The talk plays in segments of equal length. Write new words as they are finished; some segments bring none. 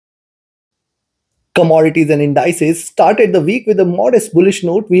commodities and indices started the week with a modest bullish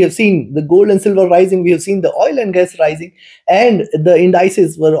note. We have seen the gold and silver rising, we have seen the oil and gas rising, and the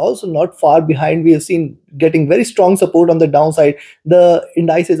indices were also not far behind. We have seen getting very strong support on the downside. The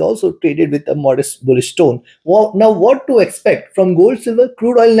indices also traded with a modest bullish tone. Well, now what to expect from gold, silver,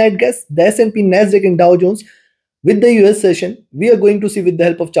 crude oil, net gas, the S&P, Nasdaq, and Dow Jones? With the US session, we are going to see with the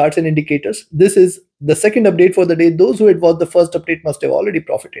help of charts and indicators. This is the second update for the day. Those who had watched the first update must have already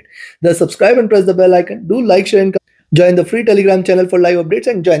profited. Subscribe and press the bell icon. Do like, share, and join the free Telegram channel for live updates,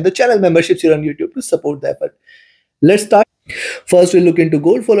 and join the channel memberships here on YouTube to support the effort. Let's start. First, we'll look into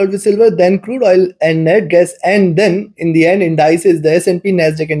gold, followed with silver, then crude oil and net gas, and then in the end, indices, the S&P,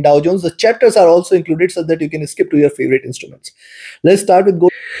 Nasdaq, and Dow Jones. The chapters are also included so that you can skip to your favorite instruments. Let's start with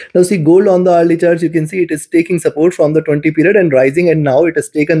gold. Now, see gold on the hourly charts. You can see it is taking support from the 20 period and rising, and now it has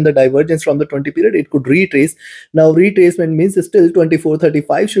taken the divergence from the 20 period. It could retrace. Now, retracement means still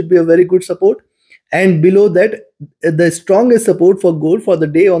 24.35 should be a very good support. And below that, the strongest support for gold for the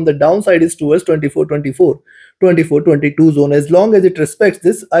day on the downside is towards 24.24, 24.22 zone. As long as it respects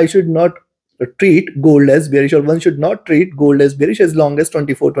this, I should not treat gold as bearish, or one should not treat gold as bearish as long as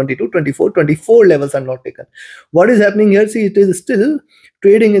 24.22, 24.24 levels are not taken. What is happening here? See, it is still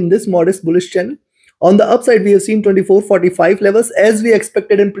trading in this modest bullish channel. On the upside, we have seen 24.45 levels as we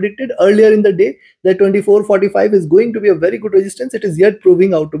expected and predicted earlier in the day that 24.45 is going to be a very good resistance. It is yet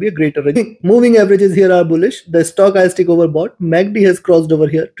proving out to be a greater resistance. Moving averages here are bullish. The stochastic overbought. MACD has crossed over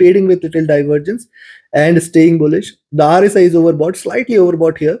here, trading with little divergence and staying bullish. The RSI is overbought, slightly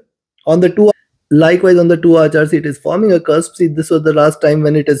overbought here. On the 2, likewise on the 2-hour charts, it is forming a curve. See, this was the last time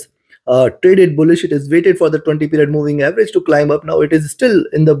when it is traded bullish. It is waited for the 20 period moving average to climb up. Now it is still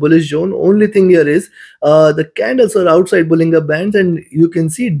in the bullish zone. Only thing here is the candles are outside Bollinger Bands, and you can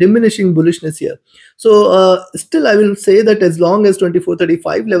see diminishing bullishness here. So still I will say that as long as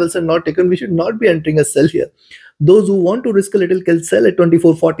 24.35 levels are not taken, we should not be entering a sell here. Those who want to risk a little can sell at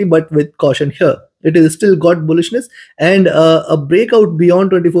 24.40, but with caution here. It is still got bullishness, and a breakout beyond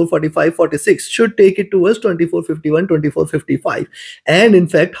 24.45-46 should take it towards 24.51, 24.55, and in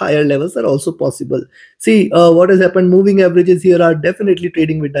fact higher levels are also possible. See what has happened. Moving averages here are definitely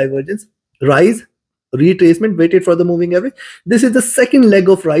trading with divergence. Rise, retracement, waited for the moving average. This is the second leg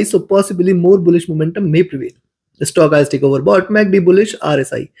of rise, so possibly more bullish momentum may prevail. The stochastic overbought, MACD bullish,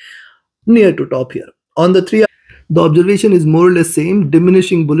 RSI near to top here. On the 3, the observation is more or less same,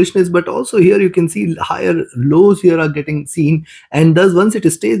 diminishing bullishness, but also here you can see higher lows here are getting seen, and thus once it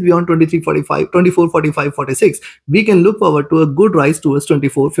stays beyond 23.45, 24.45-46, we can look forward to a good rise towards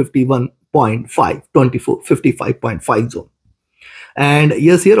 24.51.5, 24.55.5 zone. And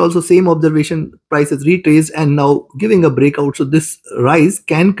yes, here also same observation, prices retraced and now giving a breakout, so this rise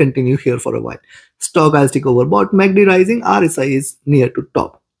can continue here for a while. Stochastic overbought, MACD rising, RSI is near to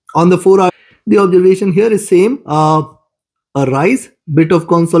top. On the 4-hour, the observation here is same, a rise, bit of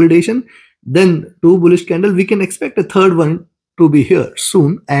consolidation, then 2 bullish candle. We can expect a third one to be here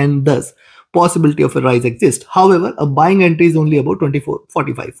soon, and thus possibility of a rise exists. However, a buying entry is only about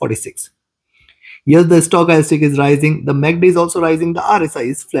 24.45-46. Yes, the stochastic is rising, the MACD is also rising, the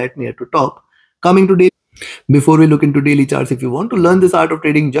RSI is flat near to top. Coming to daily. Before we look into daily charts, if you want to learn this art of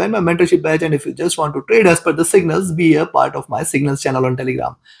trading, join my mentorship batch, and if you just want to trade as per the signals, be a part of my signals channel on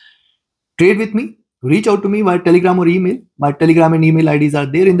Telegram. Trade with me, reach out to me via Telegram or email. My Telegram and email IDs are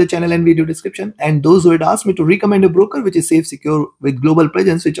there in the channel and video description. And those who had asked me to recommend a broker which is safe, secure, with global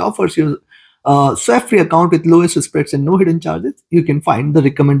presence, which offers you swap-free account with lowest spreads and no hidden charges, you can find the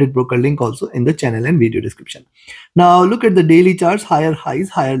recommended broker link also in the channel and video description. Now look at the daily charts, higher highs,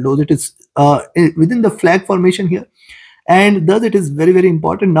 higher lows. It is within the flag formation here. And thus it is very, very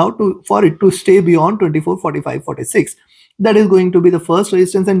important now for it to stay beyond 24.45-46. That is going to be the first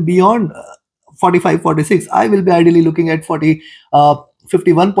resistance, and beyond 45-46 I will be ideally looking at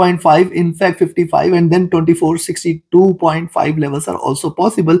 51.5, in fact 55, and then 24.62.5 levels are also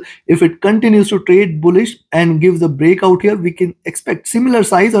possible. If it continues to trade bullish and gives a breakout here, we can expect similar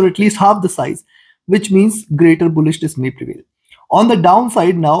size or at least half the size, which means greater bullishness may prevail. On the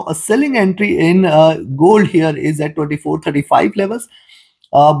downside now, a selling entry in gold here is at 24.35 levels.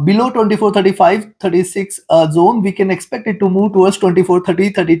 Below 24.35-36 zone, we can expect it to move towards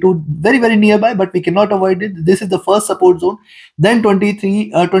 24.30-32, very, very nearby, but we cannot avoid it. This is the first support zone. Then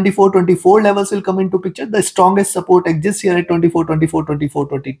 24.24 levels will come into picture. The strongest support exists here at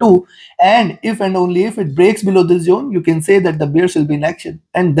 24.22, and if and only if it breaks below this zone, you can say that the bears will be in action,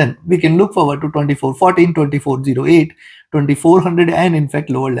 and then we can look forward to 24.14, 24.08, 2400, and in fact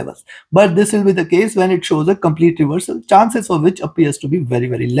lower levels. But this will be the case when it shows a complete reversal, chances for which appears to be very,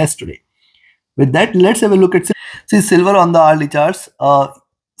 very less today. With that, let's have a look at silver on the hourly charts.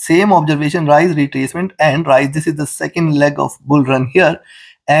 same observation, rise, retracement, and rise. This is the second leg of bull run here.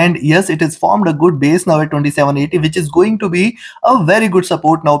 And yes, it has formed a good base now at 2780, which is going to be a very good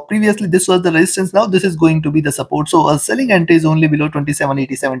support. Now previously this was the resistance, now this is going to be the support. So a selling entry is only below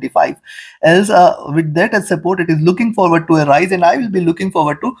 2780.75. As with that as support, it is looking forward to a rise, and I will be looking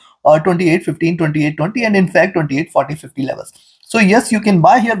forward to 2815, 2820, and in fact 2840-50 levels. So yes, you can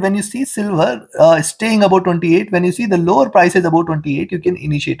buy here when you see silver staying above 28. When you see the lower prices above 28, you can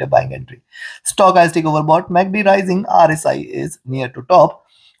initiate a buying entry. Stochastic overbought, MACD rising, RSI is near to top.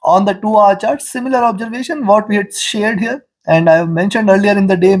 On the 2-hour chart, similar observation what we had shared here, and I have mentioned earlier in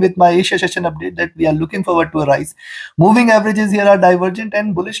the day with my Asia session update that we are looking forward to a rise. Moving averages here are divergent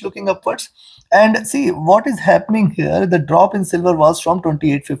and bullish, looking upwards. And see what is happening here. The drop in silver was from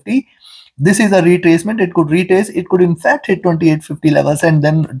 2850. This is a retracement. It could retrace. It could in fact hit 2850 levels and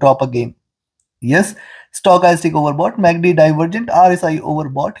then drop again. Yes, stochastic overbought, MACD divergent, RSI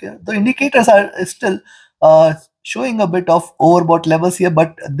overbought here. The indicators are still showing a bit of overbought levels here,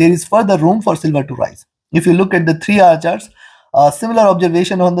 but there is further room for silver to rise. If you look at the 3-hour charts, similar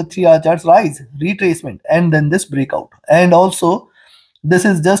observation on the 3-hour charts, rise, retracement, and then this breakout. And also, this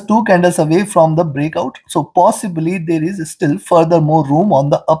is just 2 candles away from the breakout. So possibly there is still further more room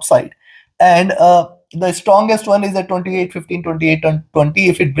on the upside. And the strongest one is at 2815, 2820.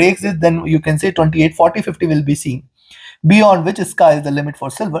 If it breaks it, then you can say 2840-50 will be seen, beyond which sky is the limit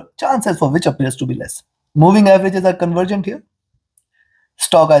for silver, chances for which appears to be less. Moving averages are convergent here.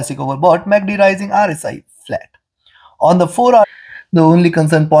 Stochastic overbought, MACD rising, RSI flat. On the 4-hour, the only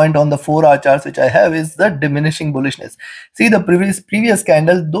concern point on the 4-hour charts which I have is the diminishing bullishness. See the previous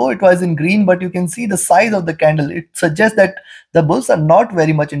candle, though it was in green, but you can see the size of the candle. It suggests that the bulls are not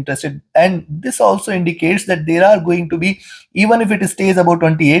very much interested. And this also indicates that there are going to be, even if it stays about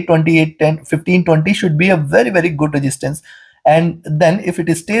 28, 28, 10, 15, 20 should be a very, very good resistance. And then if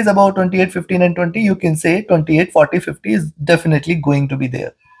it stays about 28, 15, and 20, you can say 28, 40, 50 is definitely going to be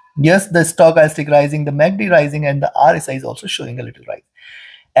there. Yes, the stochastic rising, the MACD rising, and the RSI is also showing a little rise.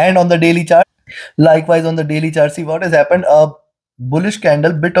 And on the daily chart, likewise on the daily chart, see what has happened. A bullish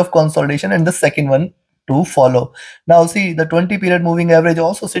candle, bit of consolidation, and the second one to follow. Now see the 20 period moving average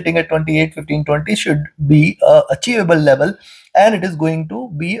also sitting at 28, 15, 20 should be a achievable level, and it is going to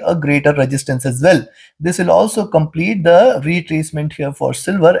be a greater resistance as well. This will also complete the retracement here for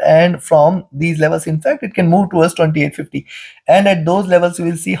silver, and from these levels in fact it can move towards 2850, and at those levels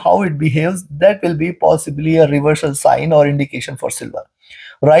we will see how it behaves. That will be possibly a reversal sign or indication for silver.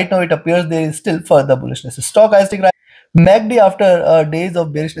 Right now it appears there is still further bullishness. Stochastic MACD after days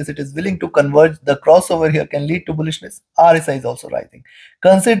of bearishness, it is willing to converge. The crossover here can lead to bullishness. RSI is also rising.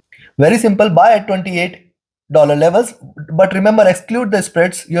 Consider very simple, buy at $28 levels, but remember exclude the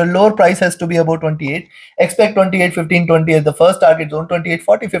spreads. Your lower price has to be about 28. Expect 28, 15, 20 as the first target zone, 28,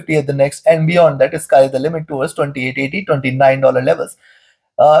 40, 50 at the next, and beyond that sky is the limit towards 28, 80, $29 levels.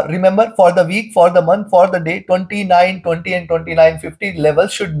 Remember, for the week, for the month, for the day, 29, 20, and 29.50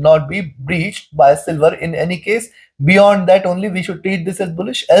 levels should not be breached by silver in any case. Beyond that only we should treat this as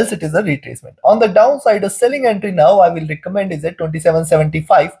bullish, else it is a retracement. On the downside, a selling entry now I will recommend is at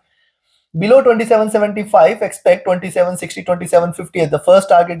 27.75. Below 27.75, expect 27.60, 27.50 as the first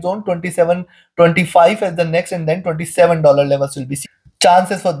target zone, 27.25 as the next, and then $27 levels will be seen.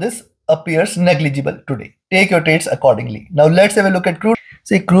 Chances for this appears negligible today. Take your trades accordingly. Now let's have a look at crude.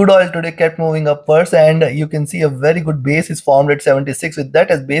 See, crude oil today kept moving upwards, and you can see a very good base is formed at 76. With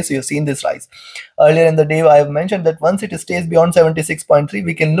that as base, you have seen this rise. Earlier in the day, I have mentioned that once it stays beyond 76.3,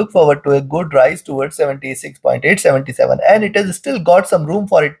 we can look forward to a good rise towards 76.8, 77, and it has still got some room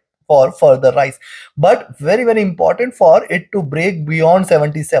for it for further rise. But very, very important for it to break beyond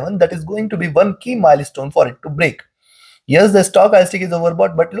 77. That is going to be one key milestone for it to break. Yes, the stochastic is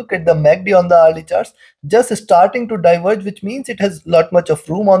overbought, but look at the MACD on the hourly charts, just starting to diverge, which means it has lot much of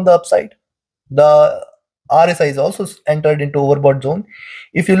room on the upside. The RSI is also entered into overbought zone.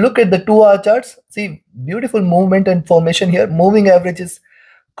 If you look at the 2-hour charts, see beautiful movement and formation here. Moving averages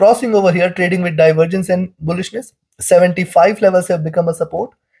crossing over here, trading with divergence and bullishness. 75 levels have become a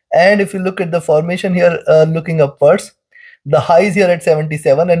support. And if you look at the formation here, looking upwards, the highs here at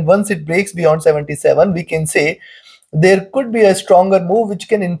 77, and once it breaks beyond 77, we can say there could be a stronger move which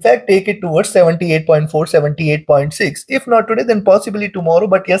can in fact take it towards 78.4, 78.6. If not today, then possibly tomorrow.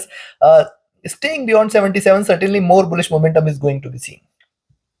 But yes, staying beyond 77, certainly more bullish momentum is going to be seen.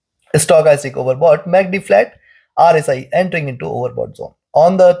 Stochastic overbought, MACD flat, RSI entering into overbought zone.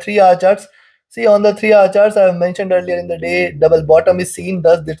 On the 3-hour charts, see on the 3-hour charts, I have mentioned earlier in the day, double bottom is seen,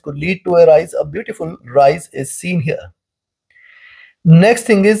 thus this could lead to a rise. A beautiful rise is seen here. Next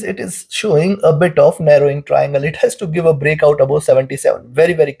thing is it is showing a bit of narrowing triangle. It has to give a breakout above 77.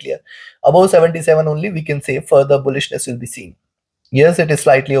 Very, very clear. Above 77 only we can say further bullishness will be seen. Yes, it is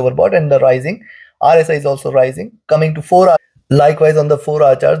slightly overbought and the rising. RSI is also rising. Coming to 4 hour. Likewise on the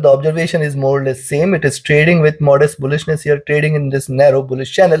 4-hour chart, the observation is more or less same. It is trading with modest bullishness here, trading in this narrow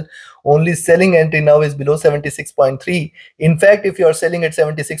bullish channel. Only selling entry now is below 76.3. In fact, if you are selling at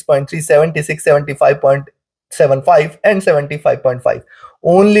 76.3, 76, 75.75 and 75.5.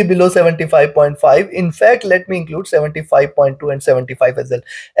 Only below 75.5. In fact, let me include 75.2 and 75 as well.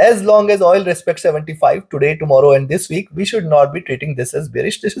 As long as oil respects 75 today, tomorrow and this week, we should not be treating this as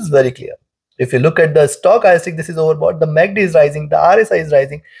bearish. This is very clear. If you look at the stochastic, this is overbought. The MACD is rising. The RSI is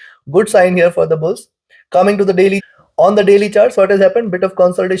rising. Good sign here for the bulls. Coming to the daily. On the daily charts, what has happened? Bit of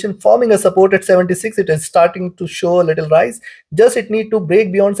consolidation, forming a support at 76. It is starting to show a little rise. Just it need to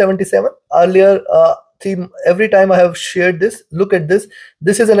break beyond 77. Earlier, every time I have shared this, look at this.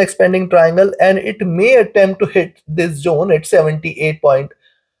 This is an expanding triangle and it may attempt to hit this zone at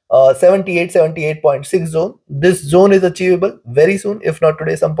 78.6 zone. This zone is achievable very soon, if not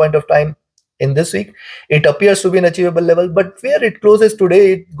today, some point of time in this week. It appears to be an achievable level, but where it closes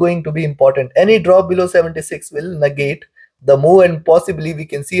today, it's going to be important. Any drop below 76 will negate the move and possibly we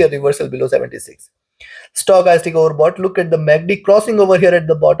can see a reversal below 76. Stochastic overbought. Look at the MACD crossing over here at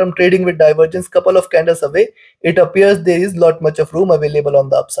the bottom, trading with divergence, couple of candles away. It appears there is not much of room available on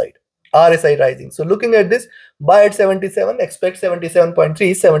the upside. RSI rising. So looking at this, buy at 77, expect 77.3,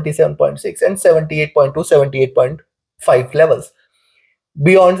 77.6 and 78.2, 78.5 levels.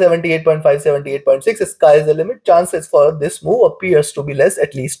 Beyond 78.5, 78.6, sky is the limit. Chances for this move appears to be less,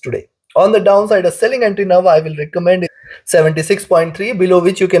 at least today. On the downside, a selling entry now I will recommend 76.3, below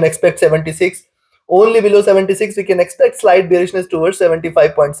which you can expect 76. Only below 76 we can expect slight bearishness towards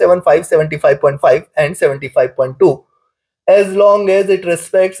 75.75, 75.5 and 75.2. As long as it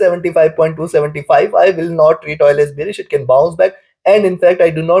respects 75.2, 75, I will not treat oil as bearish. It can bounce back. And in fact, I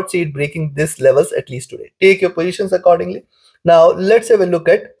do not see it breaking these levels at least today. Take your positions accordingly. Now, let's have a look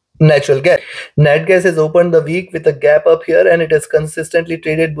at natural gas. Nat gas has opened the week with a gap up here and it has consistently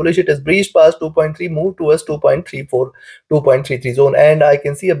traded bullish. It has breached past 2.3, moved towards 2.34, 2.33 zone. And I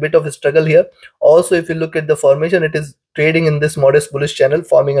can see a bit of a struggle here. Also, if you look at the formation, it is trading in this modest bullish channel,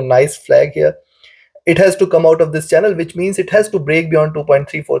 forming a nice flag here. It has to come out of this channel, which means it has to break beyond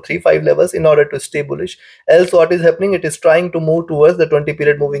 2.3435 levels in order to stay bullish. Else what is happening? It is trying to move towards the 20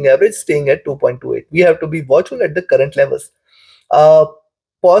 period moving average, staying at 2.28. We have to be watchful at the current levels.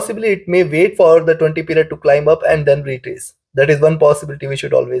 Possibly it may wait for the 20 period to climb up and then retrace. That is one possibility we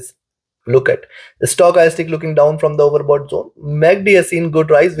should always look at. The stochastic looking down from the overbought zone. MACD has seen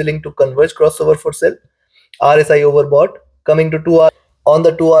good rise, willing to converge, crossover for sell. RSI overbought. Coming to 2 hour. On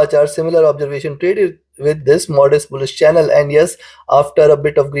the 2 hour chart, similar observation, traded with this modest bullish channel, and yes, after a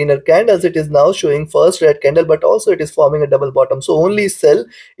bit of greener candles, it is now showing first red candle, but also it is forming a double bottom. So only sell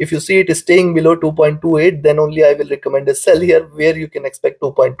if you see it is staying below 2.28, then only I will recommend a sell here, where you can expect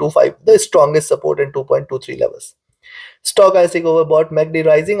 2.25, the strongest support, in 2.23 levels. Stochastic overbought, MACD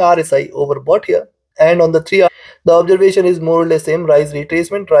rising, RSI overbought here. And on the 3 hour, the observation is more or less same: rise,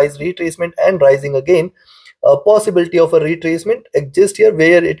 retracement, and rising again. A possibility of a retracement exists here,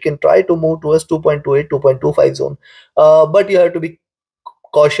 where it can try to move towards 2.28, 2.25 zone. But you have to be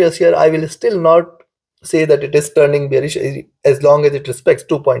cautious here. I will still not say that it is turning bearish as long as it respects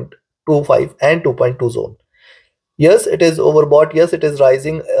 2.25 and 2.2 zone. Yes, it is overbought. Yes, it is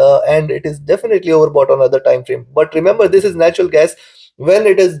rising, and it is definitely overbought on other time frame. But remember, this is natural gas. When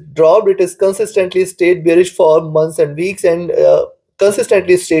it is dropped, it is consistently stayed bearish for months and weeks, and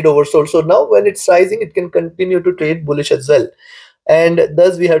consistently stayed oversold. So now when it's rising, it can continue to trade bullish as well. And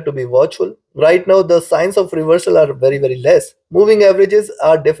thus we have to be watchful. Right now, the signs of reversal are very, very less. Moving averages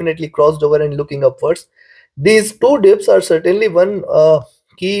are definitely crossed over and looking upwards. These two dips are certainly one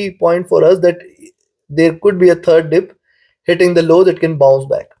key point for us, that there could be a third dip hitting the low that can bounce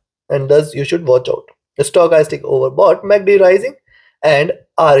back. And thus you should watch out. The stochastic overbought, MACD rising, and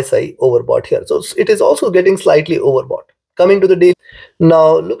RSI overbought here. So it is also getting slightly overbought. Coming to the daily.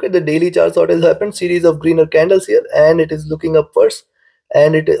 Now look at the daily charts. What has happened? Series of greener candles here, and it is looking upwards,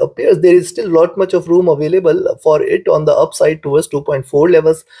 and it appears there is still lot much of room available for it on the upside towards 2.4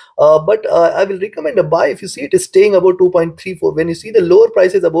 levels. But I will recommend a buy if you see it is staying above 2.34. When you see the lower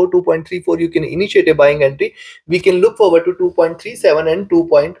prices above 2.34, you can initiate a buying entry. We can look forward to 2.37 and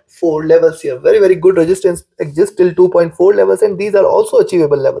 2.4 levels here. Very, very good resistance exists till 2.4 levels, and these are also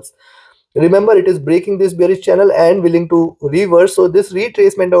achievable levels. Remember, it is breaking this bearish channel and willing to reverse. So this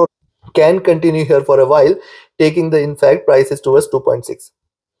retracement can continue here for a while, taking the in fact prices towards 2.6.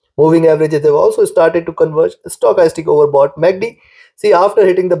 Moving averages have also started to converge. Stochastic overbought, MACD See, after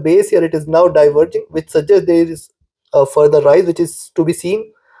hitting the base here, it is now diverging, which suggests there is a further rise which is to be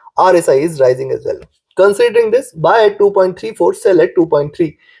seen. RSI is rising as well. Considering this, buy at 2.34, sell at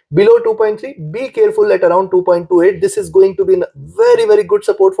 2.3. Below 2.3, be careful at around 2.28. This is going to be a very, very good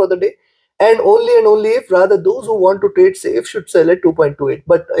support for the day. And only if, rather, those who want to trade safe should sell at 2.28.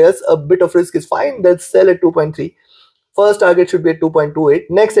 But yes, a bit of risk is fine. Let's sell at 2.3. First target should be at 2.28,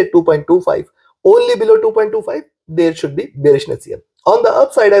 next at 2.25. Only below 2.25, there should be bearishness here. On the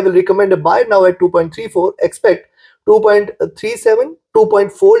upside, I will recommend a buy now at 2.34. Expect 2.37,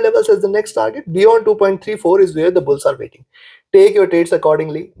 2.4 levels as the next target. Beyond 2.34 is where the bulls are waiting. Take your trades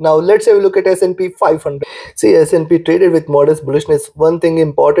accordingly. Now let's have a look at S&P 500. See, S&P traded with modest bullishness. One thing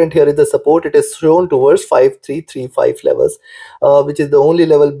important here is the support. It is shown towards 5335 levels, which is the only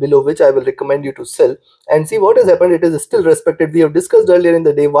level below which I will recommend you to sell. And see what has happened. It is still respected. We have discussed earlier in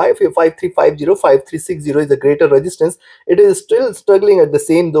the day why 5350, 5360 is a greater resistance. It is still struggling at the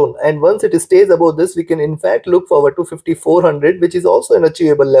same zone. And once it stays above this, we can in fact look forward to 5400, which is also an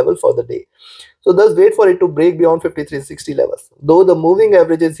achievable level for the day. So thus wait for it to break beyond 5360 levels. Though the moving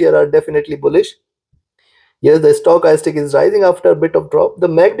averages here are definitely bullish. Yes, the stochastic is rising after a bit of drop. The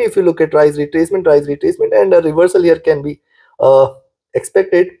MACD, if you look at rise retracement, and a reversal here can be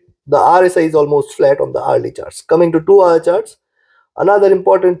expected. The RSI is almost flat on the hourly charts. Coming to 2-hour charts, another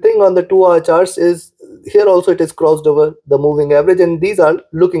important thing on the 2-hour charts is here also it is crossed over the moving average, and these are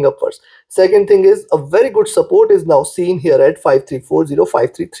looking upwards. Second thing is a very good support is now seen here at 5340,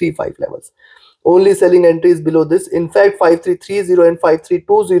 5335 levels. Only selling entries below this. In fact, 5330 and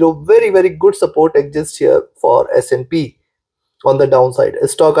 5320, very, very good support exists here for S&P on the downside. A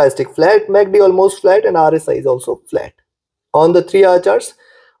stochastic flat, MACD almost flat, and RSI is also flat. On the 3-hour charts,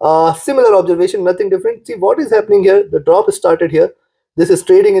 similar observation, nothing different. See what is happening here. The drop started here. This is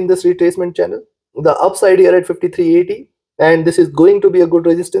trading in this retracement channel. The upside here at 5380, and this is going to be a good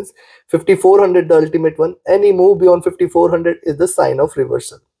resistance. 5400, the ultimate one. Any move beyond 5400 is the sign of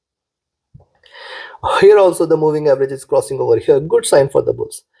reversal. Here also the moving average is crossing over here. Good sign for the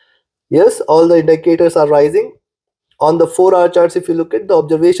bulls. Yes, all the indicators are rising. On the 4-hour charts, if you look at, the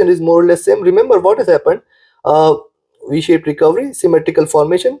observation is more or less same. Remember what has happened. V-shaped recovery, symmetrical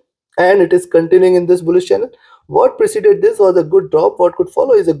formation, and it is continuing in this bullish channel. What preceded this was a good drop. What could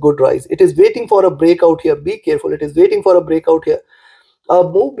follow is a good rise. It is waiting for a breakout here. Be careful. It is waiting for a breakout here. A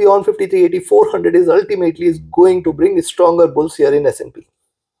move beyond 5380, 400 is ultimately going to bring stronger bulls here in S&P.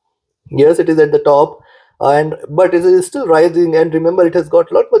 Yes, it is at the top, but it is still rising, and remember it has got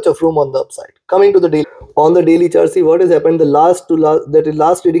lot much of room on the upside. Coming to the daily, on the daily chart, see what has happened. The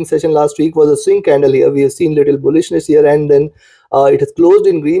last trading session last week was a swing candle here. We have seen little bullishness here, and then it has closed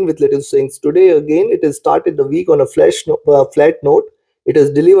in green with little swings. Today again it has started the week on a flat note. It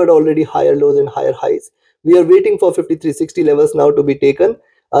has delivered already higher lows and higher highs. We are waiting for 5360 levels now to be taken.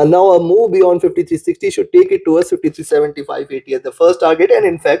 Now a move beyond 5360 should take it towards 5375.80 as the first target, and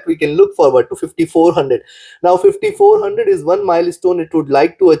in fact we can look forward to 5400. Now 5400 is one milestone it would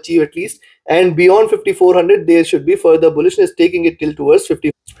like to achieve at least, and beyond 5400 there should be further bullishness taking it till towards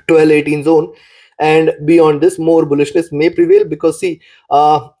 1218 zone, and beyond this more bullishness may prevail, because see,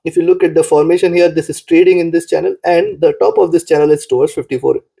 if you look at the formation here, this is trading in this channel, and the top of this channel is towards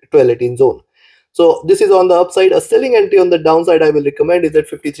 1218 zone. So this is on the upside. A selling entry on the downside I will recommend is at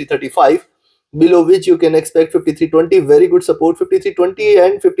 5335, below which you can expect 5320, very good support. 5320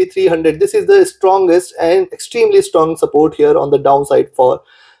 and 5300, this is the strongest and extremely strong support here on the downside for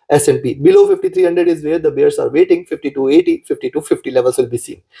S&P. Below 5300 is where the bears are waiting. 5280, 5250 levels will be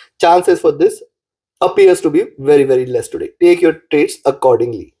seen. Chances for this appears to be very, very less today. Take your trades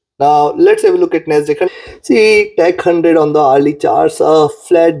accordingly. Now let's have a look at Nasdaq. See, Tech 100 on the hourly charts, a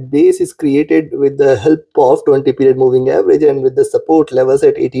flat base is created with the help of 20 period moving average and with the support levels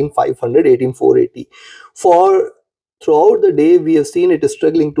at 18500, 18480. For throughout the day we have seen it is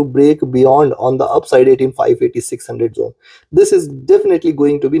struggling to break beyond on the upside 18580, 600 zone. This is definitely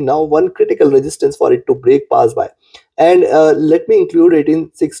going to be now one critical resistance for it to break past by. And let me include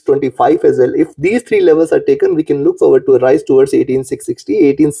 18625 as well. If these three levels are taken, we can look forward to a rise towards 18660,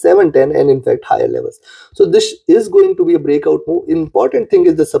 18710, and in fact higher levels. So this is going to be a breakout move. Important thing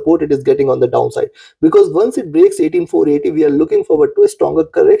is the support it is getting on the downside, because once it breaks 18480, we are looking forward to a stronger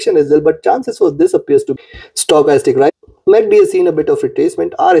correction as well. But chances for this appears to be stochastic, right? MACD has seen a bit of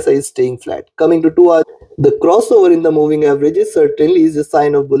retracement. RSI is staying flat. Coming to 2 hours, the crossover in the moving averages certainly is a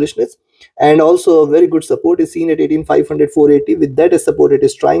sign of bullishness, and also a very good support is seen at 18500, 480. With that as support, it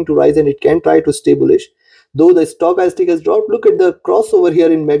is trying to rise and it can try to stay bullish. Though the stochastic has dropped, look at the crossover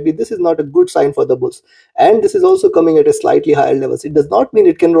here in MACD. This is not a good sign for the bulls, and this is also coming at a slightly higher levels. It does not mean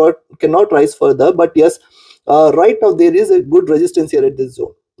it cannot rise further, but yes, Right now there is a good resistance here at this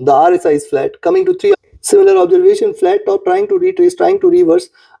zone. The RSI is flat. Coming to 3, similar observation, flat top trying to retrace, trying to reverse.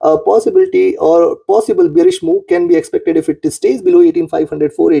 A possibility or possible bearish move can be expected if it stays below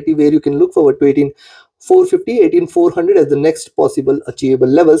 18,500 480, where you can look forward to 18,450 18,400 as the next possible achievable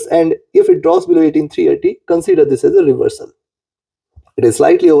levels, and if it drops below 18,380, consider this as a reversal. It is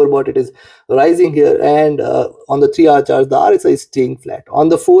slightly overbought. It is rising here, and on the 3-hour charts the RSI is staying flat. On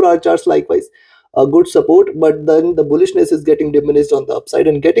the 4-hour charts likewise, a good support, but then the bullishness is getting diminished on the upside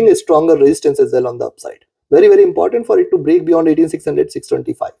and getting a stronger resistance as well on the upside. Very, very important for it to break beyond 18,600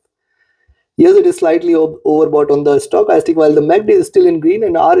 625. Yes, it is slightly overbought on the stochastic, while the MACD is still in green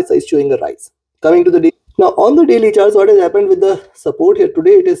and RSI is showing a rise. Coming to the day. Now, on the daily charts, what has happened with the support here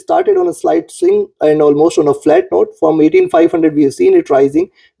today? It has started on a slight swing and almost on a flat note. From 18,500, we have seen it rising.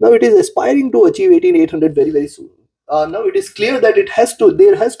 Now, it is aspiring to achieve 18,800 very, very soon. Now, it is clear that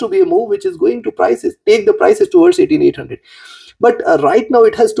there has to be a move which is going to take the prices towards 18,800. But right now,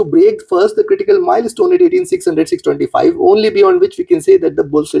 it has to break first the critical milestone at 18,600 625, only beyond which we can say that the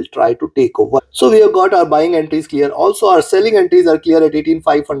bulls will try to take over. So, we have got our buying entries clear. Also, our selling entries are clear at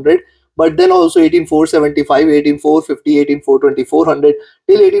 18,500. But then also 18,475, 18,450, 18,420, 400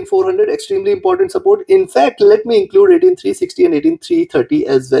 till 18,400, extremely important support. In fact, let me include 18,360 and 18,330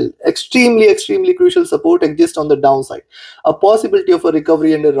 as well. Extremely crucial support exists on the downside. A possibility of a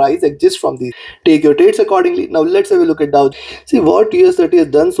recovery and a rise exists from these. Take your trades accordingly. Now let's have a look at Dow. See what US30 has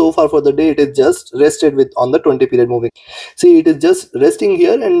done so far for the day. It is just rested with on the 20 period moving. See, it is just resting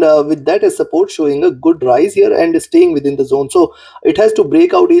here, and with that as support, showing a good rise here and staying within the zone. So it has to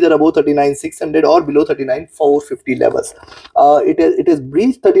break out either above 39,600 or below 39,450 levels. It has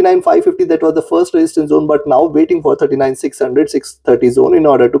breached 39,550. That was the first resistance zone, but now waiting for 39,600 630 zone in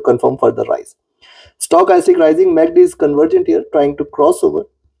order to confirm further rise. Stochastic rising, MACD is convergent here, trying to cross over.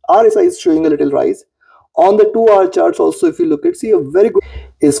 RSI is showing a little rise. On the 2-hour charts also, if you look at, see a very good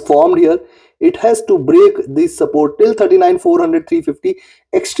is formed here. It has to break this support till 39,400 350.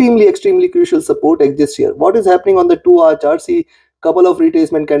 Extremely crucial support exists here. What is happening on the 2-hour chart? See, couple of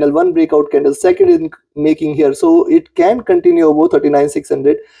retracement candle, one breakout candle, second is making here, so it can continue above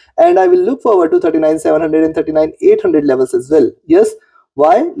 39,600, and I will look forward to 39,700 and 39,800 levels as well. Yes,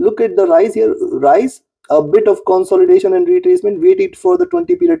 why? Look at the rise here, rise, a bit of consolidation and retracement, waited for the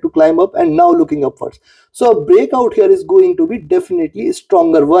 20 period to climb up, and now looking upwards. So a breakout here is going to be definitely a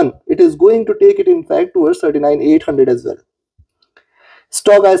stronger one. It is going to take it in fact towards 39,800 as well.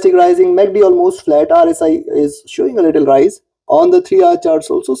 Stochastic rising, MACD almost flat, RSI is showing a little rise. On the 3-hour charts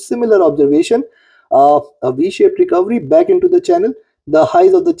also, similar observation, a V-shaped recovery back into the channel. The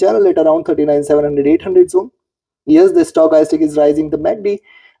highs of the channel at around 39,700 800 zone. Yes, the stochastic is rising. The MACD,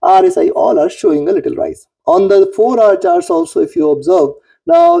 RSI, all are showing a little rise. On the 4-hour charts also, if you observe,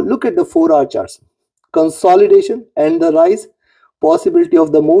 now look at the 4-hour charts. Consolidation and the rise, possibility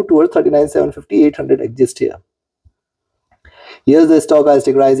of the move towards 39,750 800 exists here. Here's the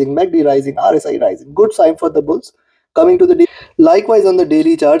stochastic rising, MACD rising, RSI rising. Good sign for the bulls. Coming to the day, likewise on the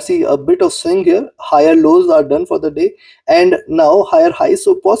daily chart, see a bit of swing here. Higher lows are done for the day, and now higher highs.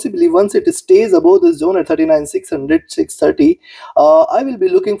 So possibly once it stays above the zone at 39,600 630, I will be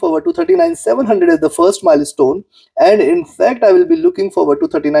looking forward to 39,700 as the first milestone, and in fact I will be looking forward to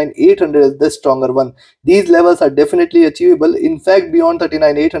 39,800 as the stronger one. These levels are definitely achievable. In fact, beyond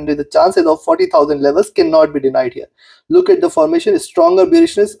 39,800, the chances of 40,000 levels cannot be denied here. Look at the formation, stronger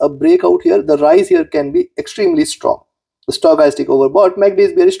bearishness, a breakout here. The rise here can be extremely strong. Stochastic overbought, MACD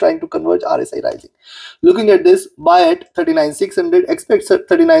is bearish, trying to converge, RSI rising. Looking at this, buy at 39,600, expect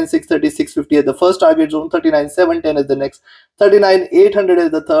 39,630 650 as the first target zone, 39,710 as the next, 39,800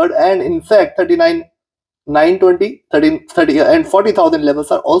 as the third, and in fact 39,920 30 and 40,000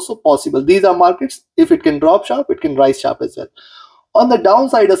 levels are also possible. These are markets. If it can drop sharp, it can rise sharp as well. On the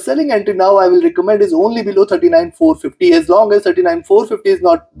downside, a selling entry now I will recommend is only below 39,450. As long as 39,450 is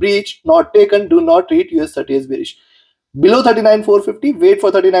not breached, not taken, do not treat US30 as bearish. Below 39,450, wait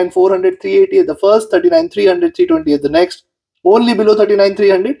for 39,400 380 as the first, 39,300 320 as the next. Only below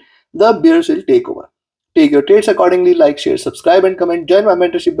 39,300, the bears will take over. Take your trades accordingly. Like, share, subscribe, and comment. Join my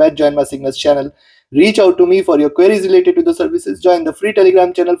mentorship batch, join my signals channel. Reach out to me for your queries related to the services. Join the free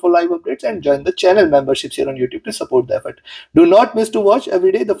Telegram channel for live updates, and join the channel memberships here on YouTube to support the effort. Do not miss to watch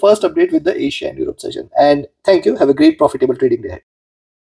every day the first update with the Asia and Europe session. And thank you. Have a great profitable trading day.